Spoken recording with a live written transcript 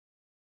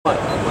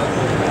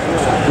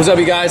What's up,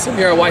 you guys? I'm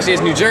here at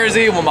YCS, New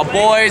Jersey with my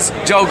boys,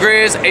 Joe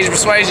Grizz, Asian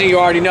Persuasion, you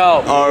already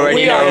know.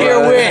 We are here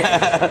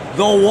with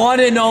the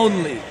one and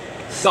only,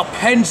 the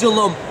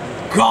Pendulum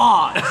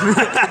God.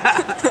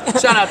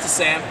 Shout out to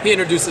Sam. He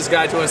introduced this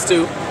guy to us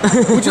too.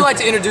 Would you like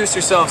to introduce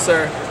yourself,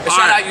 sir? And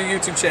shout out your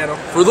YouTube channel.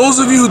 For those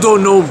of you who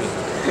don't know me,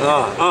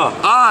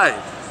 I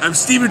am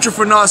Steven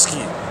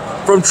Trifunoski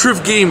from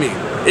Trif Gaming,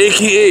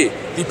 aka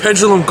the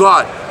Pendulum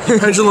God, the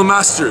Pendulum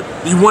Master,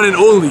 the one and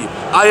only.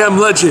 I am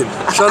legend.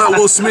 Shout out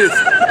Will Smith.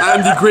 I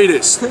am the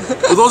greatest.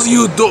 For those of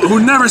you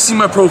who never see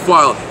my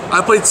profile,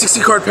 I played 60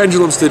 card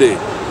pendulums today.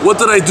 What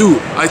did I do?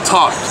 I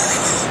talked.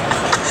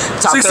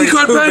 60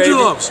 card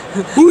pendulums.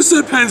 Baby. Who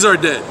said pens are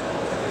dead?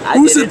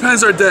 Who said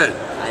pens are dead?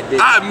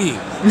 At me.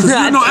 Because you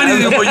don't know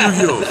anything about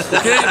Yu-Gi-Oh!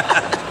 Okay?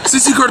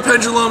 60 card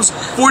pendulums,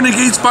 4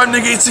 negates, 5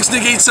 negates, 6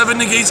 negates, 7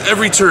 negates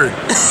every turn.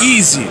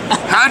 Easy.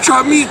 Hand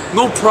trap me?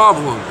 No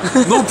problem.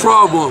 No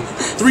problem.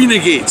 3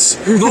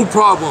 negates. No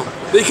problem.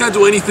 They can't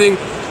do anything.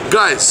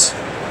 Guys,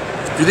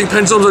 if you think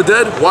pendulums are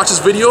dead, watch this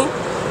video.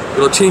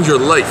 It'll change your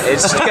life.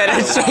 It's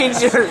gonna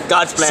change your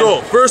God's plan.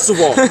 So, first of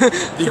all,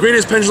 the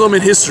greatest pendulum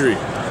in history.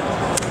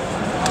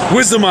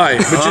 Wisdom Eye,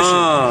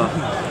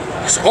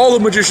 magician. So all the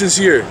magicians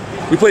here.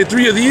 We played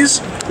 3 of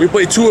these, we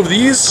played 2 of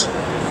these,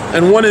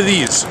 and 1 of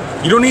these.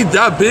 You don't need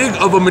that big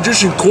of a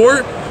magician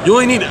core. You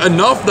only need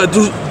enough that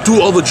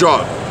do all the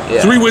job.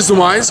 Yeah. 3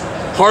 Wisdom Eyes.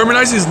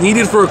 Harmonize is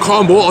needed for a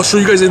combo. I'll show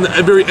you guys in the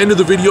very end of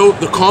the video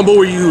the combo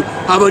where you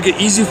have like an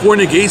easy 4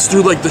 negates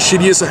through like the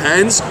shittiest of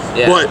hands.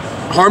 Yeah. But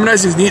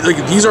Harmonize is neat. Like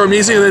these are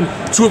amazing, and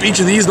then 2 of each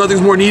of these. Nothing's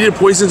more needed.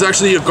 Poison's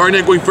actually a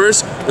Garnet going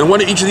first, and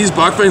 1 of each of these.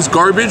 Black Fang's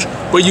garbage,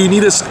 but you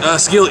need a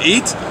scale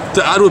 8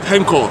 to add with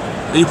pen call,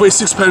 and you play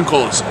 6 pen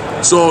calls.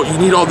 So you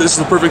need all this. Is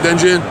the perfect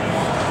engine.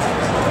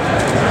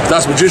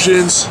 That's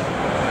magicians,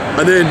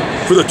 and then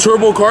for the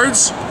turbo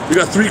cards, we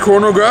got 3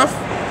 chronograph,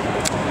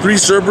 3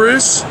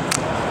 Cerberus,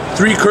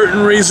 3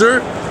 curtain raiser,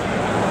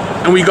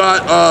 and we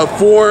got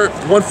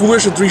 1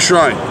 foolish and 3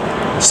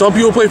 shrine. Some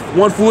people play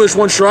 1 foolish,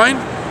 1 shrine,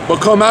 but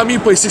come at me,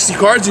 play 60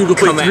 cards, you can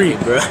play 3.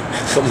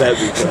 Come at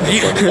me,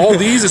 bro. All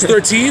these is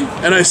 13,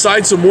 and I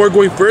side some more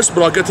going first,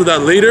 but I'll get to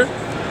that later.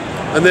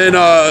 And then,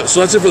 so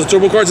that's it for the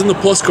turbo cards and the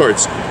plus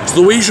cards.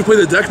 So the way you should play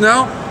the deck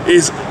now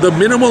is the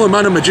minimal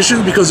amount of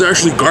magicians, because they're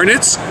actually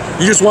garnets.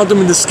 You just want them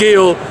in the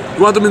scale.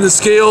 You want them in the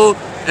scale,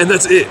 and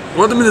that's it. You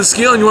want them in the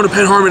scale, and you want to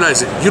pen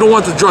harmonize it. You don't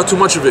want to draw too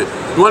much of it.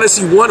 You want to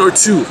see 1 or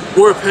 2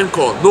 or a pen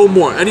call, no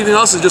more. Anything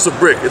else is just a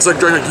brick. It's like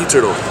drawing a key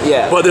turtle.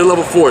 Yeah. But they're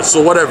level 4,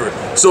 so whatever.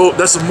 So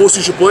that's the most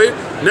you should play.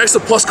 Next, the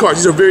plus cards.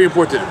 These are very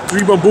important.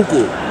 3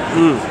 Bambuku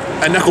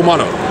and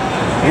Nekomano.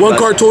 1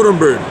 card Totem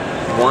Bird.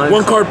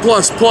 1 card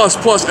plus,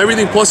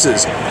 everything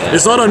pluses. Yeah.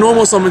 It's not a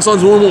normal summon, it's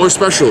not normal or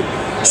special.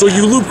 So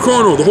you loop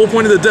Chrono, the whole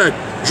point of the deck.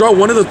 Draw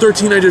 1 of the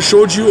 13 I just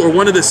showed you, or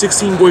 1 of the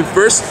 16 going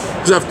first,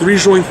 because I have 3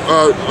 showing,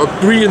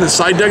 3 in the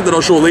side deck that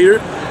I'll show later.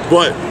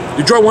 But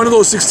you draw 1 of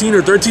those 16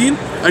 or 13,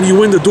 and you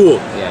win the duel.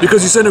 Yeah.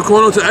 Because you send a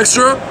Chrono to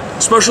extra,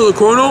 special the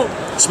Chrono,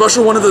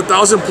 special 1 of the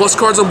 1,000 plus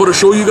cards I'm about to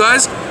show you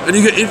guys, and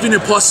you get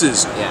infinite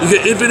pluses. Yeah. You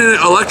get infinite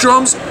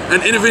Electrums,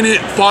 and infinite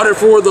fodder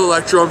for the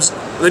Electrums,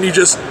 and then you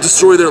just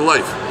destroy their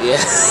life. Yeah.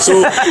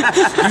 So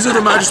these are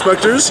the Magic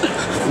Specters,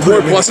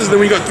 more pluses. Then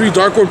we got 3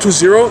 Dark Orb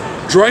 2-0.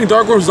 Drawing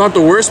Dark Orb is not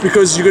the worst,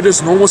 because you could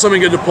just normal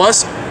summon and get the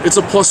plus. It's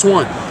a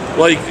 +1.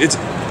 Like it's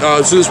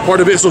so this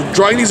part of it. So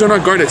drawing these are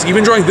not garnets.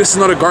 Even drawing this is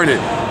not a garnet.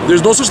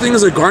 There's no such thing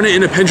as a garnet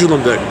in a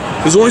pendulum deck.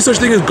 There's only such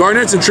thing as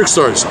garnets and trick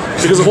stars,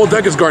 because the whole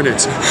deck is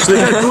garnets. So they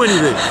can't do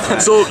anything.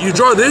 So you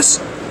draw this,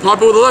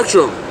 pop it with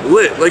Electrum,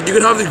 lit. Like you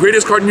could have the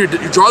greatest card in your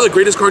you draw the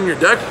greatest card in your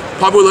deck,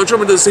 pop it with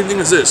Electrum, and do the same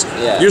thing as this.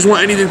 Yeah. You just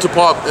want anything to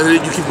pop, and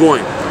then you keep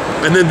going.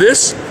 And then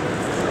this,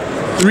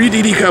 3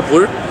 DD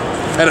Kepler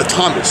and a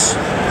Thomas.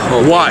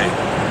 Oh. Why?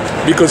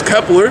 Because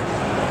Kepler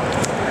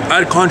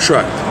add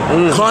contract.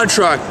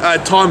 Contract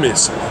add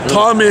Thomas.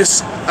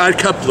 Thomas add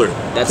Kepler.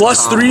 That's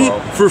 +3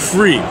 for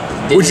free.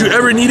 Would you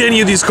ever need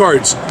any of these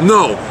cards?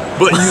 No.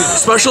 But you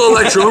special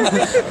Electrum,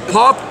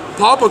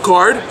 pop a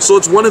card, so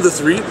it's 1 of the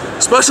 3.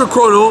 Special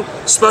Chrono,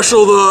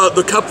 special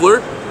the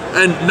Kepler,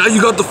 and now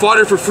you got the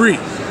fodder for free.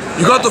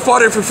 You got the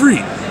fodder for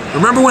free.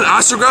 Remember when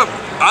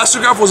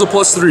Astrograph was a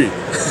 +3?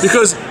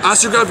 Because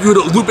Astrograph, you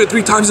would loop it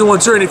 3 times in 1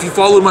 turn if you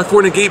followed my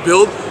 4 negate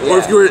build, or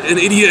if you were an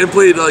idiot and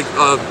played like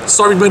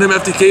Starving Venom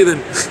FTK,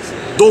 then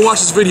don't watch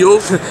this video.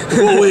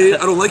 Go away,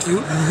 I don't like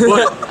you.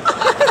 But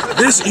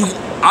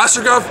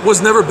Astrograph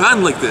was never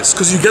banned like this,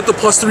 because you get the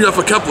 +3 off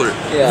a Kepler.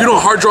 Yeah. If you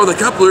don't hard draw the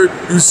Kepler,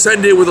 you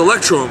send it with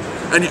Electrum.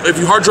 And if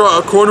you hard draw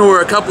a Chrono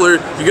or a Kepler,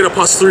 you get a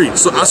 +3.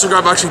 So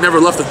Astrograph actually never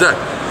left the deck,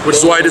 which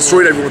is why I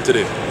destroyed everyone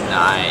today.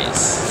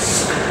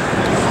 Nice.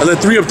 And then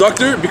 3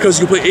 Abductor, because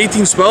you play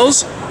 18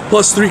 spells,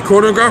 +3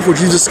 Chronograph, which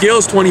leaves the scale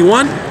is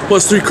 21,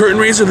 +3 Curtain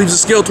Raiser leaves the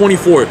scale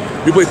 24.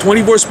 You play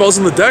 24 spells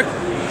in the deck,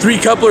 3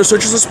 Kepler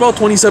searches a spell,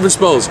 27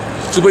 spells.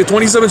 So you play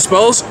 27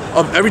 spells.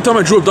 Every time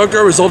I drew Abductor,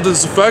 I resolved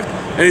this effect,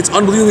 and it's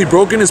unbelievably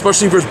broken,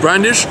 especially versus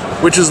Brandish,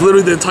 which is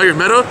literally the entire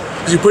meta.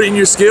 Because you put it in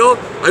your scale.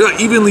 I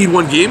got even lead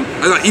one game.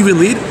 I got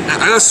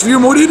sphere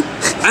moded,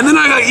 and then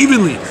I got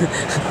even lead.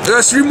 I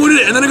got sphere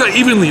moded, and then I got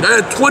even lead. I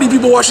had 20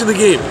 people watching the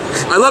game.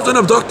 I left an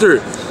Abductor.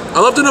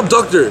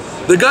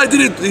 The guy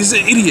didn't. He's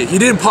an idiot. He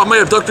didn't pop my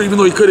Abductor even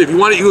though he could have.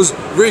 He was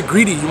very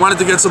greedy. He wanted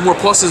to get some more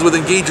pluses with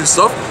engage and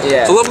stuff.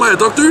 Yeah. So I left my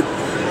Abductor.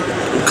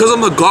 Because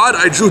I'm the god,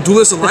 I drew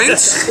Duelist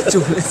Alliance.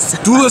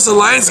 Duelist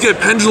Alliance, get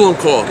Pendulum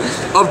Call.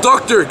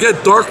 Abductor, get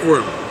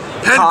Darkworm.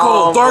 Pen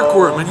Call,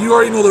 Darkworm, and you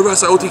already know the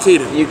rest. I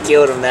OTK'd him. You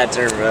killed him that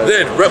turn, bro.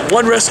 Then,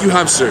 one Rescue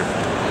Hamster.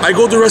 I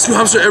go to Rescue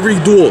Hamster every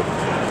duel.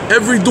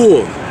 Every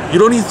duel. You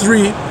don't need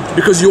 3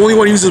 because you only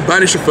want to use this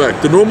Banish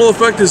effect. The normal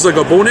effect is like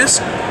a bonus.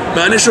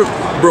 Banish,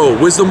 bro,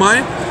 Wisdom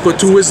Eye. Put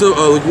 2 Wisdom,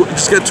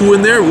 just get 2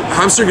 in there.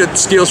 Hamster get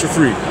scales for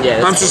free.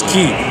 Yeah, Hamster's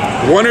key.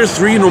 1 or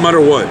 3 no matter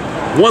what.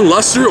 1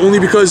 Luster only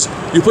because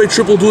you play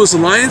triple Duelist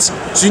Alliance,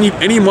 so you need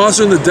any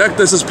monster in the deck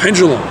that says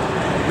Pendulum.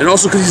 And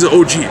also because he's an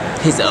OG.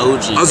 He's an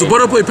OG. I was about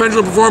to play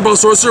Pendulum Performance Ball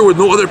Sorcerer with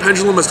no other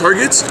Pendulum as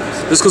targets,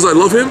 just because I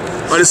love him.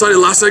 I decided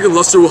last second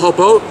Luster will help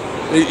out.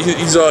 He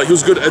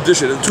was a good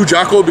addition. And 2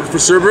 Jackal for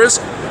Cerberus.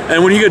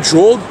 And when you get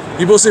Drolled,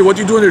 people say, what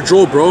do you do in your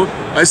Droll, bro?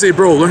 I say,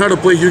 bro, learn how to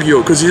play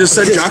Yu-Gi-Oh! Because you just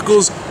set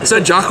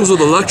Jackals with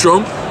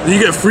Electrum, then you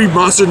get free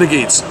monster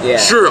negates. Yeah.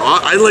 Sure,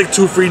 I like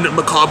 2 free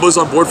Macabas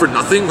on board for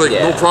nothing, like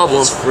no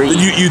problem. Free.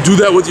 Then you do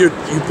that with you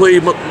play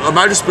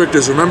Magic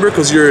Spectres, remember?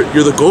 Because you're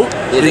the GOAT.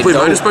 Yeah, you play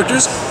Magic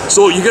Spectres,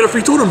 so you get a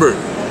free Totem Bird.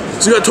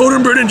 So you got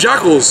Totem Bird and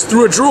Jackals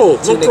through a Droll,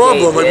 no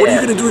problem. Like, what are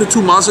you gonna do to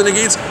 2 monster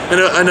negates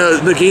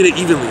and negate it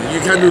evenly? You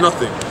can't do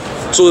nothing.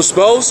 So the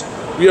spells,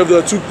 we have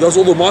that's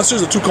all the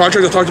monsters, the 2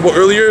 contracts I talked about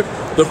earlier,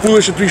 the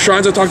Foolish and 3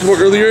 Shrines I talked about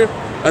earlier,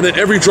 and then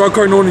every draw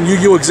card known in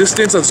Yu-Gi-Oh!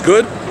 Existence, that's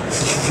good.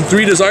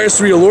 3 Desires,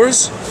 3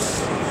 Allures,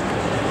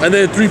 and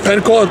then 3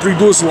 Pen Call and 3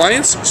 Duelist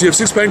Alliance. So you have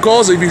 6 Pen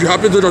Calls. If you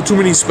happen to draw too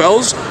many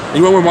spells, and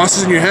you want more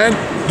monsters in your hand,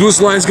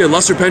 Duelist Alliance get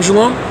Luster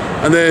Pendulum,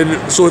 and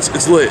then, so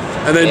it's lit.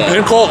 And then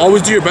Pen Call,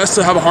 always do your best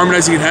to have a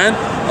Harmonizing in hand.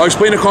 I'll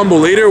explain a combo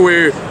later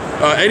where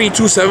any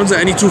 2 7s and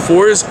any 2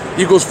 4s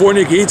equals 4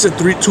 negates and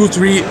 2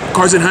 3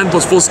 cards in hand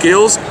plus full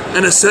scales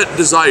and a set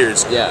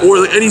Desires. Yeah.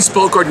 Or like any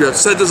spell card you have.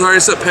 Set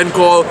Desires, set Pen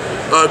Call,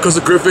 because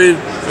of Griffin,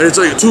 and it's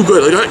like too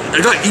good. Like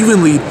I got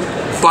even lead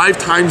 5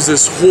 times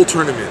this whole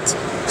tournament.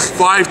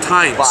 5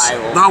 times.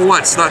 5. Not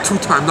once, not 2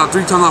 times, not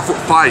 3 times, not 4,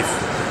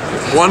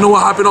 5. Wanna know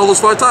what happened all those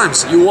 5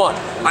 times? You won.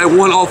 I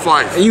won all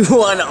 5. You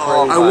won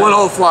all 5. I won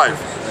all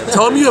 5.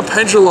 Tell me a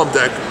Pendulum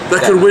deck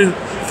that could win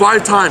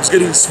 5 times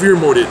getting sphere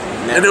moded.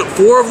 And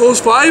 4 of those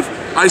 5,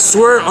 I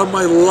swear on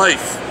my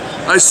life,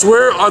 I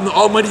swear on the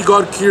Almighty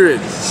God Kirin,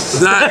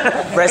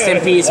 that Rest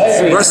in peace.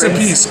 rest in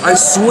peace. I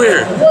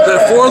swear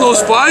that 4 of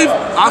those 5,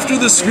 after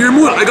the sphere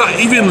mode, I got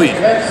even lead.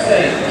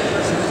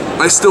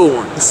 I still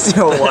won.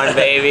 Still won,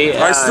 baby.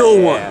 I still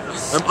won.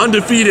 I'm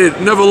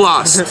undefeated, never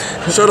lost.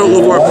 Shout out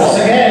LeVar Ball.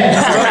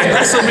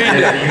 That's the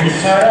main deck.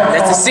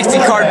 That's a 60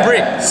 card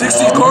brick.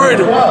 60 card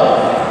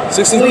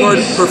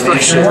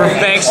perfection.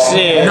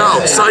 Perfection. Now,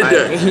 side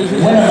deck. 3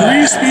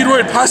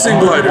 Speedroid Passing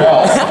Glider.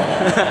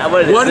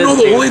 Want to know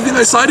the only thing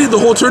I sided the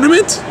whole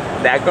tournament?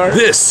 That card?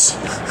 This.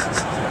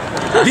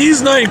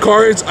 These 9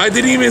 cards, I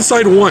didn't even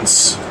side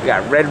once. We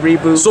got Red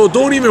Reboot. So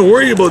don't even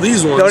worry about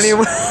these ones. Don't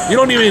even. You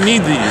don't even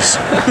need these.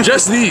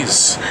 Just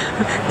these.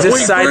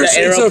 Just side first,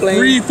 the it's a aeroplane.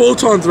 free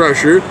Photon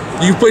Thresher.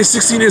 You play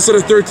 16 instead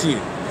of 13.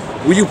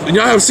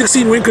 Now I have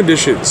 16 win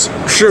conditions.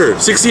 Sure,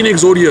 16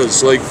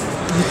 Exodias. Like,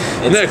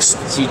 next.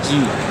 GG.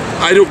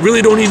 I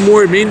really don't need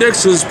more main decks,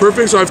 so it's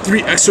perfect. So I have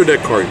 3 extra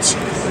deck cards.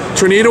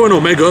 Tornado and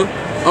Omega.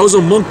 I was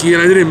a monkey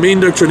and I didn't main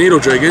deck Tornado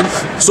Dragon,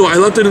 so I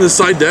left it in the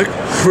side deck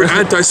for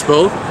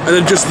anti-spell, and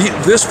then just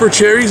this for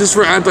cherries, this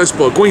for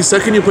anti-spell. Going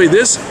second, you play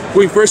this.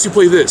 Going first, you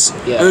play this.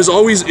 Yeah. And there's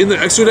always in the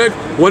extra deck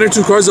 1 or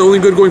 2 cards that are only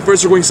good going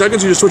first or going second,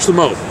 so you just switch them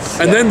out.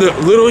 And then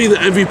literally the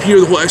MVP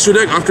of the whole extra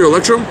deck after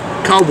Electrum,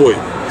 Cowboy.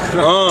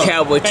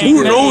 Cowboy.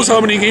 Who knows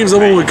how many games I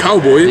won with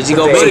Cowboy? Did you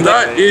go So big?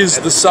 that is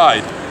the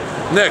side.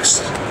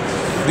 Next,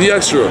 the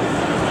extra.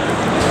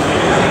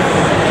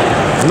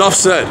 Enough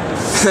said.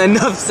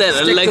 Enough said.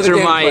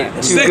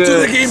 Electromite. Stick to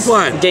the game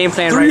plan. Game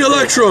plan 3 right there.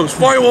 Electrums,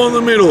 Firewall in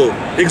the middle,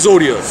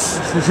 Exodia.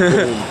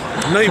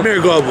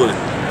 Nightmare Goblin.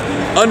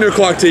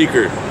 Underclock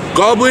Taker.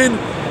 Goblin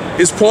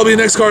is probably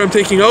the next card I'm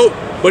taking out,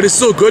 but it's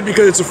still good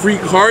because it's a free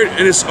card,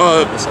 and it's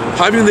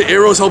having the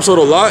arrows helps out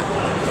a lot.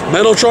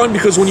 Metaltron,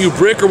 because when you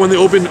brick or when they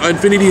open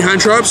Infinity hand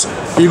traps,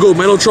 you go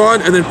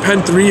Metaltron, and then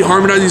Pen 3,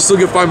 Harmonize, you still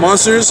get 5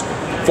 monsters.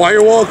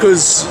 Firewall,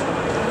 because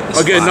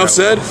again, enough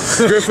said.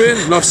 Griffin,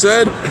 enough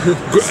said.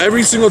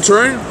 Every single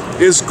turn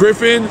is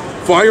Griffin,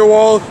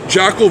 Firewall,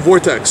 Jackal,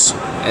 Vortex.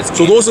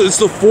 So it's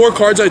the 4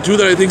 cards I do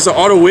that I think is an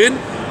auto win.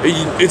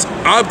 It's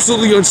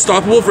absolutely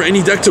unstoppable for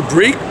any deck to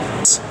break.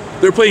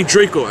 They're playing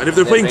Draco, and if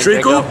they're playing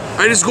Draco,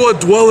 I just go a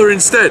Dweller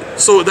instead.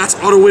 So that's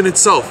auto win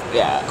itself.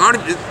 Yeah.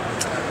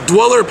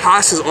 Dweller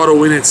passes auto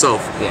win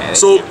itself. Yeah.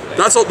 So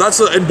that's all. That's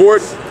the end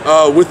board.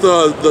 with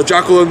the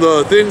Jackal and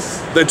the thing.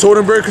 Then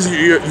Totem Bird, because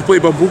you play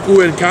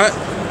Bambuku and Cat.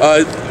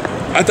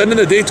 At the end of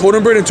the day,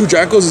 Totem Bird and 2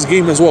 Jackals is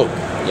game as well.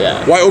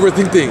 Yeah. Why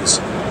overthink things?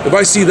 If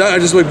I see that, I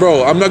just like,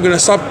 bro, I'm not gonna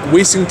stop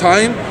wasting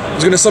time. I'm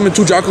just gonna summon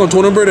 2 Jackal and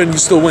Totem Bird and you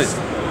still win.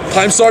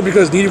 Time Star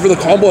because needed for the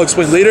combo, I'll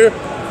explain later.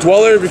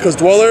 Dweller because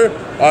Dweller.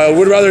 I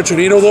would rather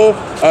Tornado though.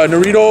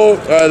 Naruto,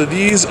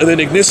 these, and then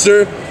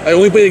Ignister. I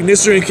only play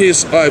Ignister in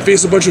case I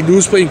face a bunch of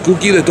noobs playing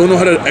Kuki that don't know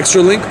how to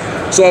extra link.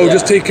 So I would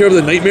just take care of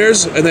the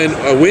nightmares and then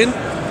win.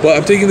 But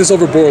I'm taking this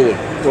over Borlo.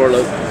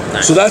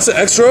 Nice. So that's the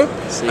extra.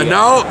 And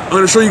now I'm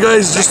gonna show you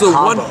guys just the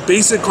one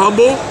basic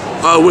combo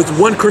with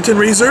 1 Curtain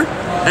Raiser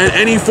and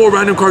any 4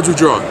 random cards we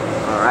draw.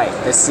 Alright,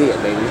 let's see it,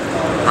 baby.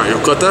 Alright,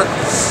 you'll cut that?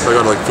 I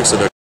gotta like fix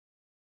it.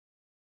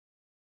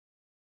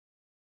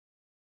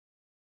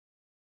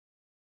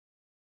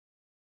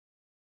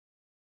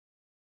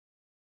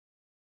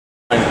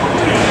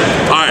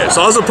 Alright,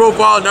 so that's the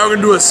profile. Now we're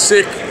gonna do a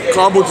sick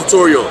combo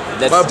tutorial.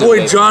 My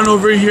boy John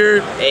over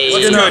here. Hey,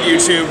 what's good,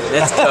 YouTube?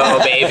 Let's go,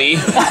 baby.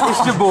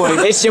 It's your boy.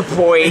 It's your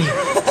boy.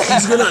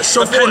 He's gonna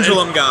shuffle.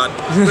 Pendulum God.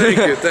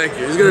 Thank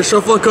you. He's gonna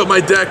shuffle and cut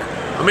my deck.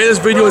 I made this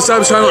video on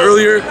Sam's channel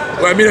earlier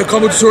where I made a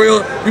combo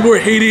tutorial. People were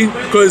hating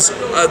because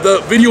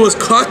the video was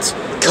cut.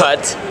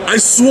 I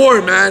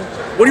swore, man.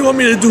 What do you want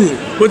me to do?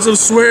 Put some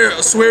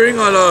swearing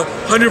on a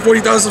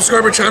 140,000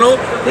 subscriber channel? I'm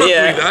not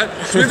doing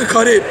that. So we have to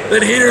cut it.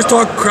 Then haters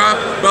talk crap.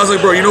 But I was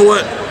like, bro, you know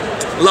what?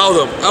 Allow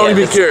them. I don't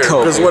even care.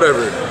 Because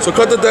whatever. So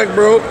cut the deck,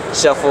 bro.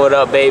 Shuffle it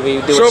up,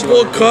 baby. Do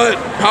Shuffle, cut,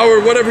 power,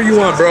 whatever you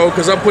want, bro.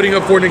 Because I'm putting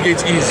up 4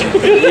 negates easy.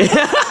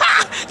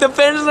 The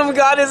Pendulum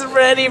God is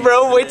ready,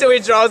 bro. Wait till he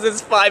draws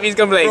his 5. He's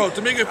gonna be like, bro,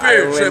 to make it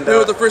fair, should I play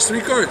with the first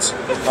 3 cards?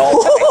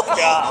 Oh my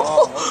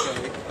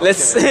god.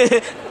 Let's.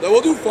 Then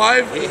we'll do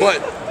 5,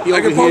 but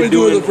I can probably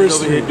do it the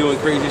first 3. Doing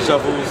crazy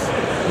shuffles.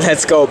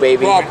 Let's go,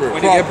 baby. Proper.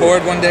 When you get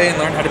bored one day and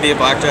learn how to be a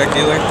blackjack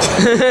dealer.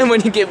 When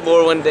you get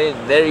bored one day,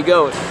 there you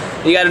go.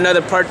 You got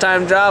another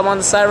part-time job on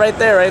the side right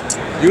there, right?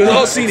 You guys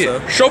all seen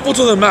it. Shuffle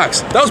to the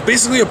max. That was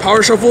basically a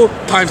power shuffle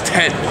times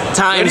 10.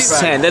 Times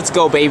 10. Let's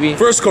go, baby.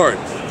 First card.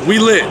 We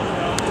lit.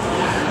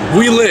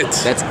 We lit.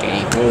 That's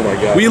game. Oh my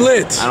god. We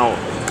lit. I don't.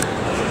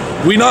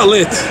 We not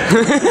lit.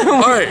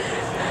 Alright.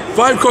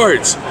 5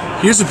 cards.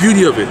 Here's the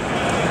beauty of it.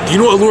 Do you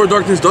know what Allure of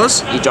Darkness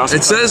does?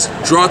 It says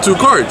draw 2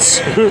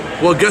 cards.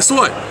 Well, guess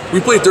what?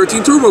 We played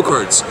 13 turbo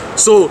cards.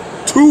 So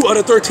 2 out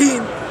of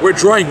 13, we're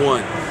drawing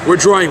 1. We're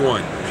drawing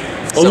 1.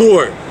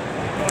 Allure.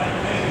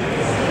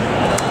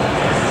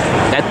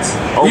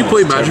 We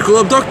play Magical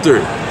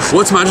Abductor.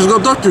 What's Magical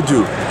Abductor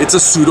do? It's a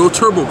pseudo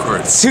turbo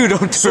card. Pseudo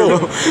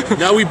turbo. So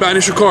now we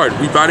banish a card.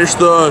 We banish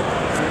the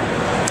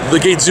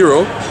gate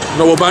 0.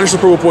 No, we'll banish the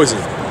purple poison.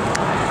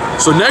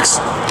 So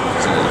next,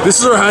 this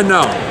is our hand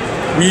now.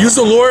 We use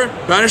the lure,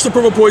 banish the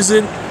purple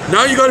poison.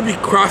 Now you gotta be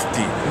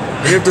crafty.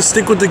 You have to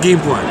stick with the game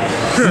plan.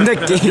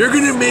 You're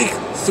gonna make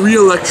 3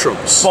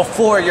 Electrums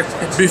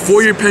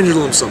before your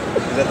Pendulum summon.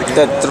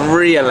 The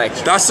 3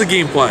 Electrums. That's the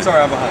game plan. Sorry,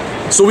 I'm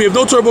behind. So we have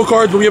no turbo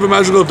cards, but we have a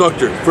Magical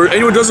Abductor. For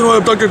anyone who doesn't know what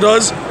Abductor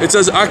does, it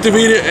says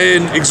activate it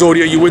and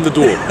Exodia, you win the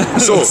duel.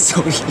 So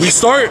we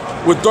start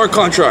with Dark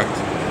Contract.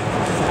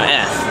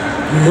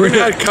 Yeah. We're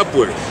gonna add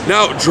Kepler.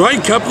 Now,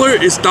 drawing Kepler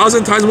is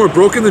 1,000 times more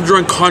broken than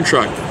drawing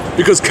Contract.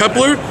 Because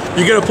Kepler,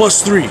 you get a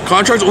 +3.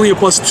 Contract's only a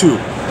 +2.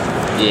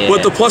 Yeah.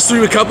 But the +3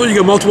 with Kepler, you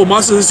get multiple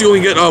monsters. This you only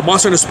get a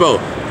monster and a spell.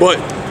 But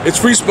it's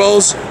free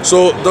spells,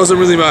 so it doesn't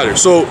really matter.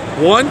 So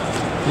 1.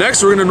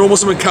 Next, we're gonna normal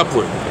summon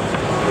Kepler.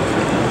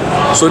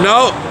 So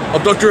now,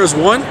 Abductor has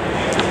 1.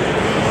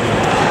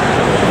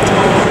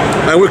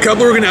 And with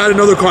Kepler, we're gonna add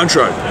another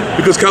Contract.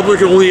 Because Kepler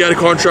can only add a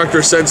Contract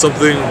or send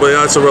something, but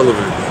that's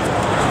irrelevant.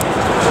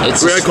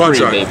 It's we add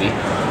Contract. baby.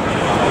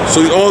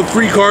 So all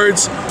 3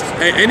 cards.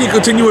 And any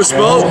continuous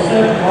spell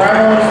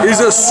is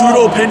a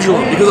pseudo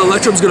pendulum because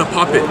Electrum's gonna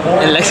pop it.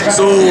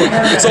 So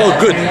it's all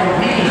good.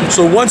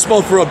 So 1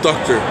 spell for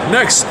Abductor.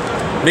 Next,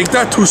 make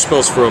that 2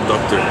 spells for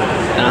Abductor.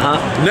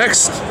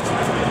 Next,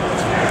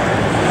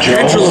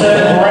 Pendulum.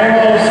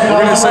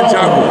 We're gonna send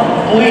Jackal.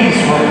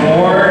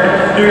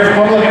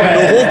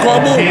 The whole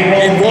combo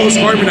involves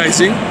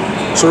harmonizing.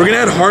 So we're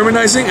gonna add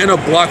harmonizing and a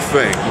Black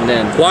Fang.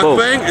 Black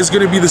Fang is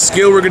gonna be the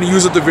scale we're gonna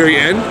use at the very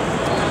end.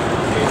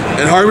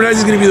 And Harmonizing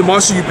is going to be the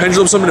monster you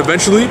Pendulum summon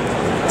eventually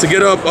to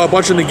get a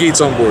bunch of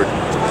negates on board.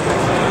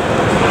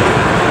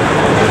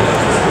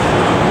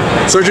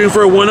 Searching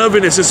for a 1-of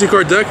in a 60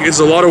 card deck is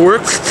a lot of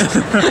work.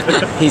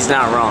 He's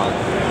not wrong.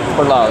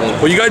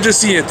 Well, you guys just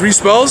seen it. 3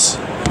 spells.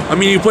 I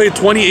mean, you play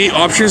 28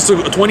 options to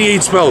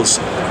 28 spells.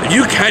 If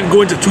you can't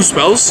go into 2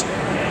 spells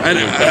and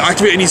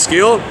activate any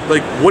scale,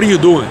 like, what are you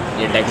doing?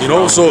 You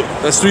know, so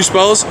that's 3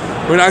 spells.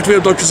 We're going to activate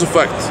Abductor's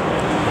effect.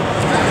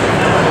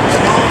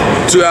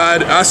 To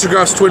add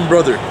Astrograph's twin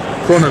brother,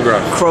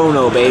 Chronograph.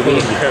 Chrono, baby.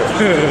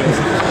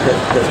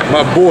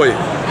 My boy.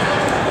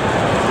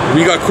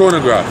 We got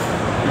Chronograph.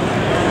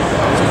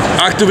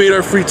 Activate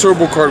our free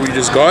turbo card we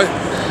just got.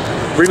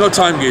 Bring out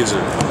Time Gazer.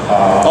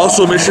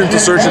 Also mission to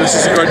search an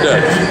 60 card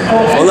deck.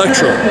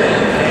 Electro.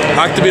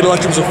 Activate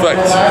Electrum's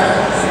effect.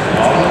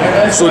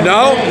 So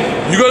now,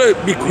 you gotta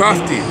be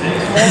crafty.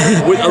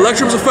 with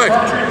Electrum's effect,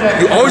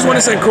 you always want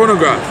to send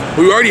chronograph,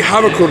 but you already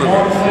have a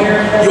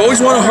chronograph. You always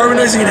want a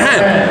harmonizing in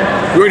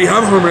hand. You already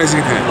have a harmonizing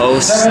in hand. Oh,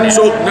 snap.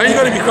 So now you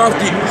gotta be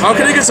crafty. How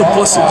can I get some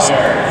pluses?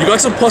 You got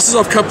some pluses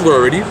off Kepler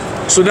already.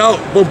 So now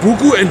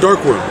Bambuku and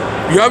Darkworm,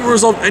 you haven't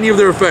resolved any of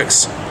their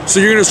effects. So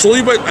you're gonna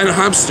slowly and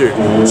hamster.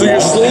 So you're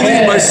slowly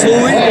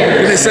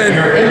gonna send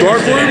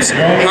Darkworms,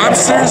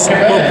 hamsters,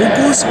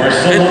 Bambukus,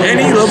 and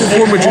any level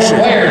 4 magician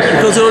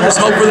because it'll just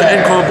help for the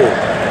end combo.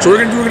 So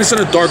we're gonna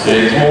send a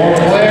Darkworm.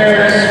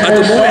 At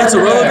the moment it's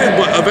irrelevant,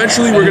 but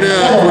eventually we're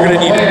gonna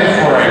need it.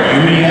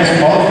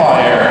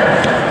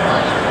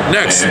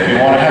 Next,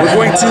 we're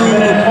going to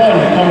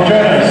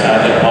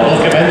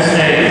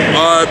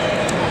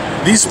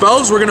these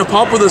spells we're gonna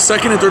pop with a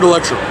second and third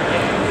Electrum.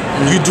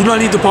 You do not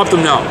need to pop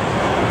them now.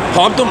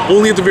 Pop them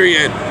only at the very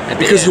end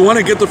because you want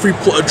to get the free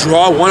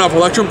draw 1 off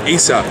Electrum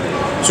ASAP.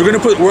 So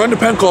we're on the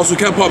pen call, so we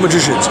can't pop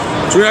magicians.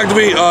 So we're gonna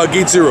activate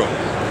gate 0.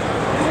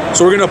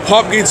 So we're gonna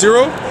pop gate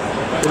 0.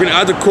 We're gonna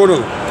add the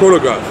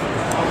chronograph,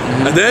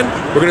 and then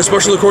we're gonna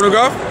special the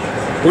chronograph.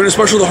 We're gonna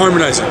special the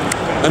harmonizing.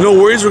 And no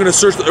worries, we're gonna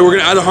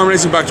add the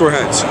harmonizing back to our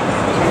hands.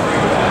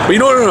 But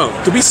no.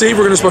 To be safe,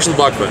 we're gonna special the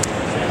black pen.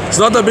 It's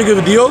not that big of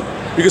a deal.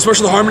 We can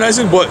special the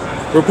harmonizing, but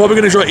we're probably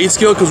gonna draw 8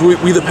 scale because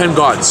we the pen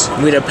gods.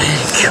 We the pen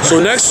gods. So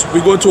next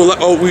we go into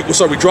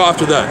we draw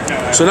after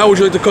that. So now would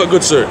you like to cut,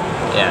 good sir?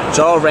 Yeah,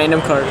 draw a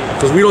random card.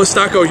 Because we don't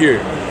stack out here.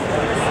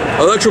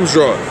 Electrums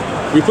draw.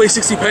 We play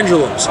 60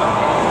 pendulums.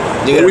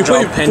 We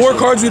play 4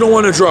 cards we don't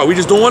want to draw. We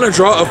just don't want to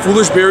draw a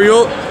foolish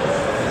burial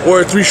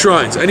or 3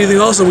 shrines. Anything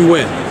else and we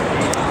win.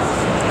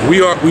 We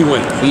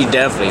win. We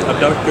definitely win.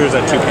 Abductors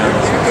at 2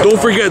 counts. Don't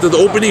forget that the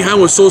opening hand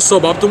was so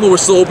suboptimal. We're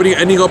still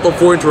ending up on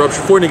 4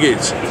 interruption, 4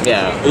 negates.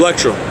 Yeah.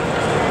 Electrum.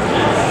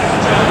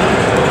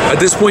 At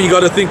this point, you got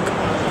to think.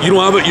 You're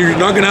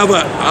not gonna have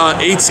a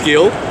 8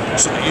 scale.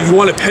 So you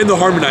want to pen the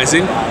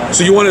harmonizing.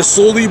 So you want to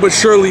slowly but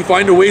surely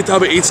find a way to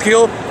have an 8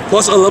 scale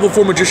plus a level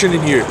 4 magician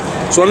in here.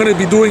 So what I'm gonna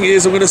be doing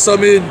is I'm gonna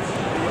summon.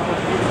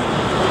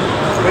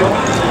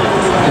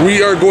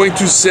 We are going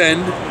to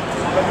send.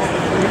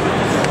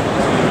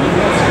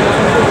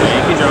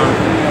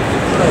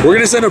 We're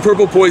gonna send a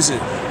purple poison.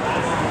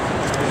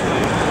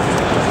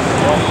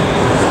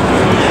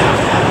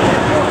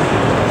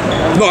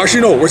 No,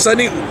 actually no. We're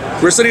sending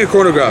a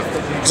chronograph.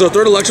 So the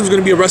third Electrum is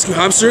gonna be a rescue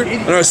hamster,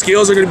 and our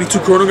scales are gonna be 2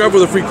 chronograph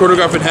with a free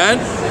chronograph in hand.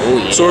 Oh,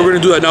 yeah. So we're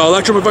gonna do that now.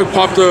 Electrum, if I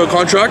pop the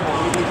contract,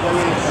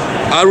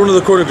 add one of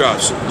the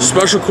chronographs.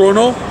 Special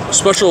chrono,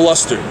 special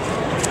luster.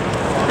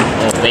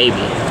 Oh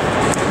baby.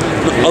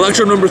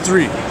 Electrum number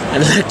 3.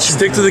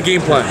 Stick to the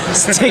game plan.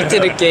 Stick to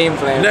the game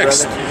plan.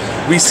 Next,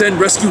 brother. we send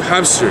rescue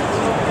hamster.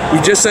 We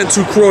just sent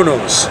 2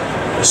 chronos.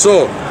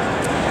 So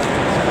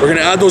we're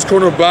gonna add those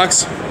chronos back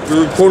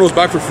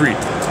for free.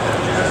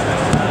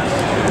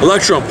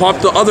 Electrum,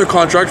 pop the other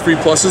contract, free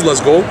pluses,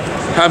 let's go.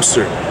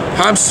 Hamster.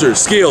 Hamster,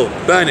 scale,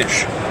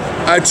 banish.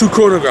 Add 2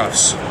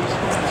 chronographs.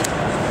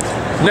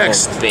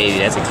 Next. Oh, baby,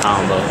 that's a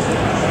combo.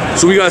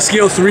 So we got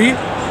scale 3,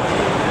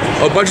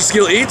 a bunch of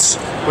scale 8s.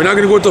 We're now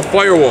gonna go into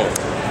firewall.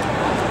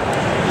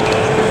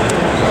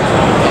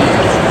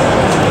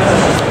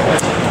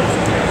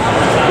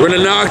 We're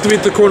gonna now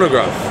activate the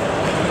chronograph.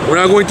 We're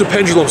now going to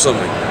pendulum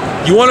summon.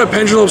 You want a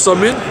pendulum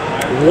summon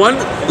 1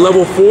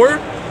 level 4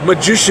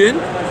 magician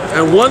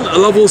and 1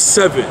 level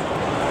 7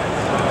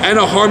 and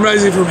a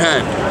harmonizing from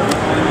hand.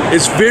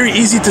 It's very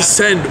easy to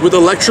send with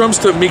Electrums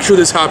to make sure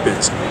this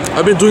happens.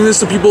 I've been doing this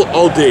to people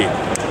all day.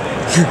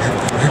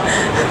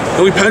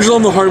 And we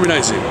pendulum the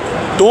harmonizing.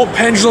 Don't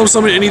pendulum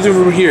summon anything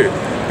from here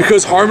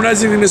because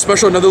harmonizing is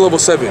special another level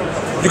 7.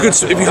 You could,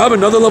 if you have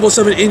another level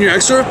 7 in your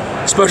extra,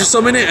 special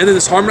summon it, and then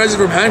this harmonizing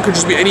from hand could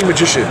just be any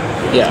magician.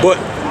 Yeah. But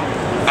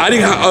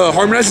adding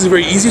harmonizing is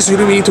very easy, so you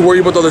don't even need to worry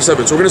about the other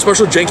 7. So we're gonna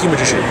special Janky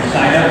magician.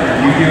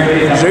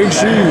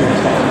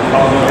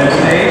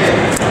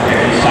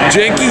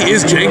 Janky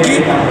is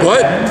janky,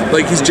 but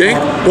like he's jank,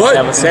 but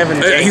level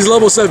 7 he's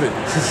level 7.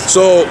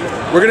 So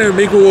we're gonna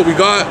make with what we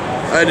got.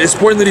 And it's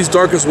important that he's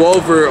dark as well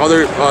for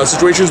other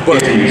situations,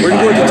 but we're going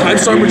to go into Time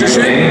Star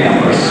Magician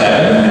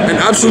and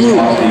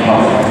Absolute.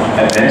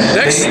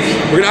 Next,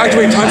 we're going to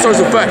activate Time Star's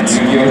effect.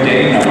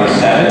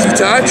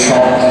 Detach,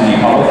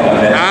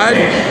 add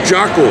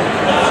Jackal.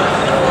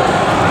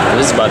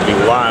 This is about to be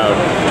wild.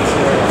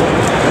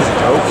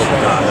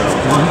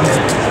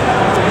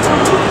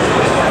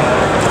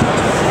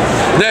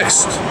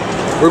 Next,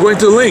 we're going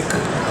to link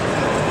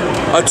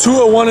a 2,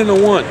 a 1, and a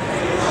 1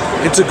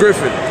 into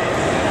Griffin.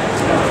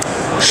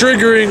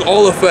 Triggering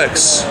all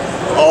effects.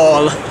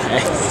 All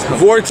effects.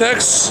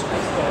 Vortex,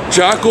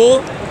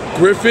 Jackal,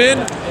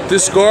 Griffin,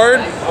 discard,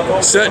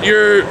 set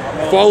your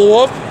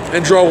follow-up,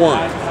 and draw 1.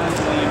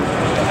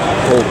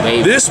 Oh,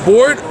 baby. This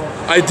board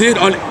I did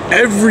on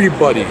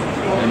everybody.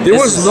 There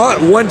was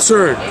not one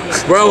turn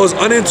where I was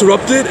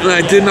uninterrupted and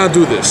I did not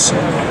do this.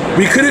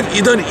 We could have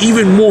done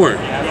even more,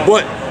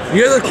 but we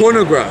had a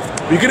chronograph.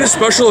 We get a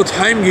special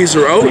time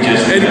gazer out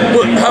and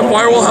have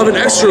Firewall have an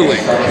extra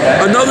link,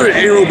 another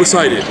arrow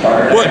beside it.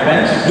 But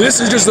this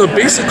is just a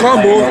basic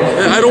combo,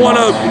 and I don't want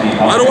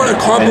to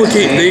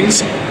complicate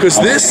things because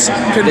this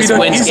can be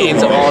done easily.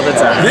 Games all the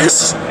time.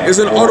 This is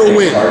an auto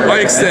win.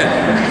 Why extend?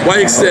 Why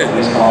extend?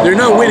 They're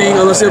not winning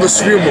unless they have a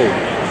sphere mode.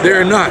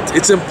 They're not.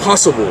 It's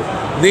impossible.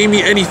 Name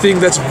me anything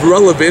that's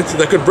relevant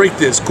that could break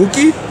this.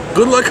 Cookie?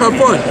 Good luck, have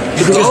fun.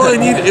 Because all I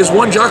need is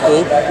one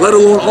Jackal, let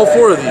alone all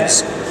 4 of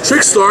these.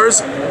 Trick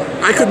Stars,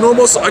 I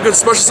could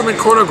special summon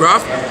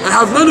Chronograph and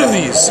have none of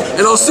these,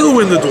 and I'll still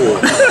win the duel.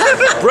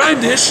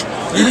 Brandish,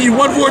 you need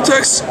 1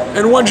 Vortex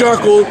and 1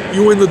 Jackal,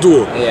 you win the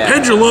duel. Yeah.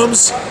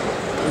 Pendulums,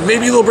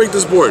 maybe they'll break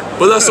this board,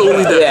 but that's the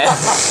only deck.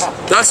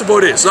 That's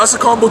about it. So that's the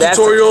combo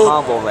tutorial.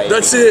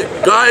 That's it,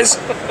 guys.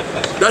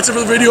 That's it for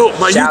the video.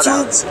 My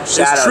YouTube is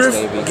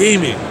Trif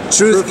Gaming.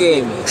 Truth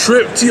Gaming.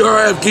 Trip,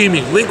 TRIF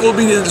Gaming. Link will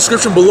be in the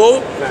description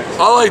below.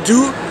 All I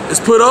do is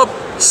put up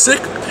sick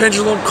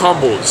pendulum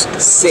combos.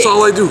 That's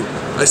all I do.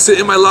 I sit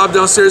in my lab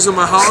downstairs in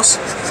my house,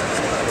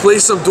 play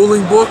some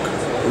dueling book,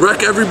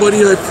 wreck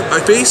everybody I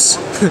face,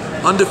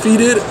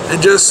 undefeated,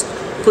 and just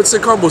put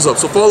sick combos up.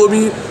 So follow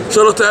me.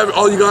 Shout out to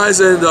all you guys,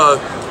 and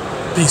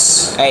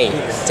peace. Hey,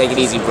 take it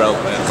easy, bro.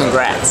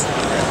 Congrats.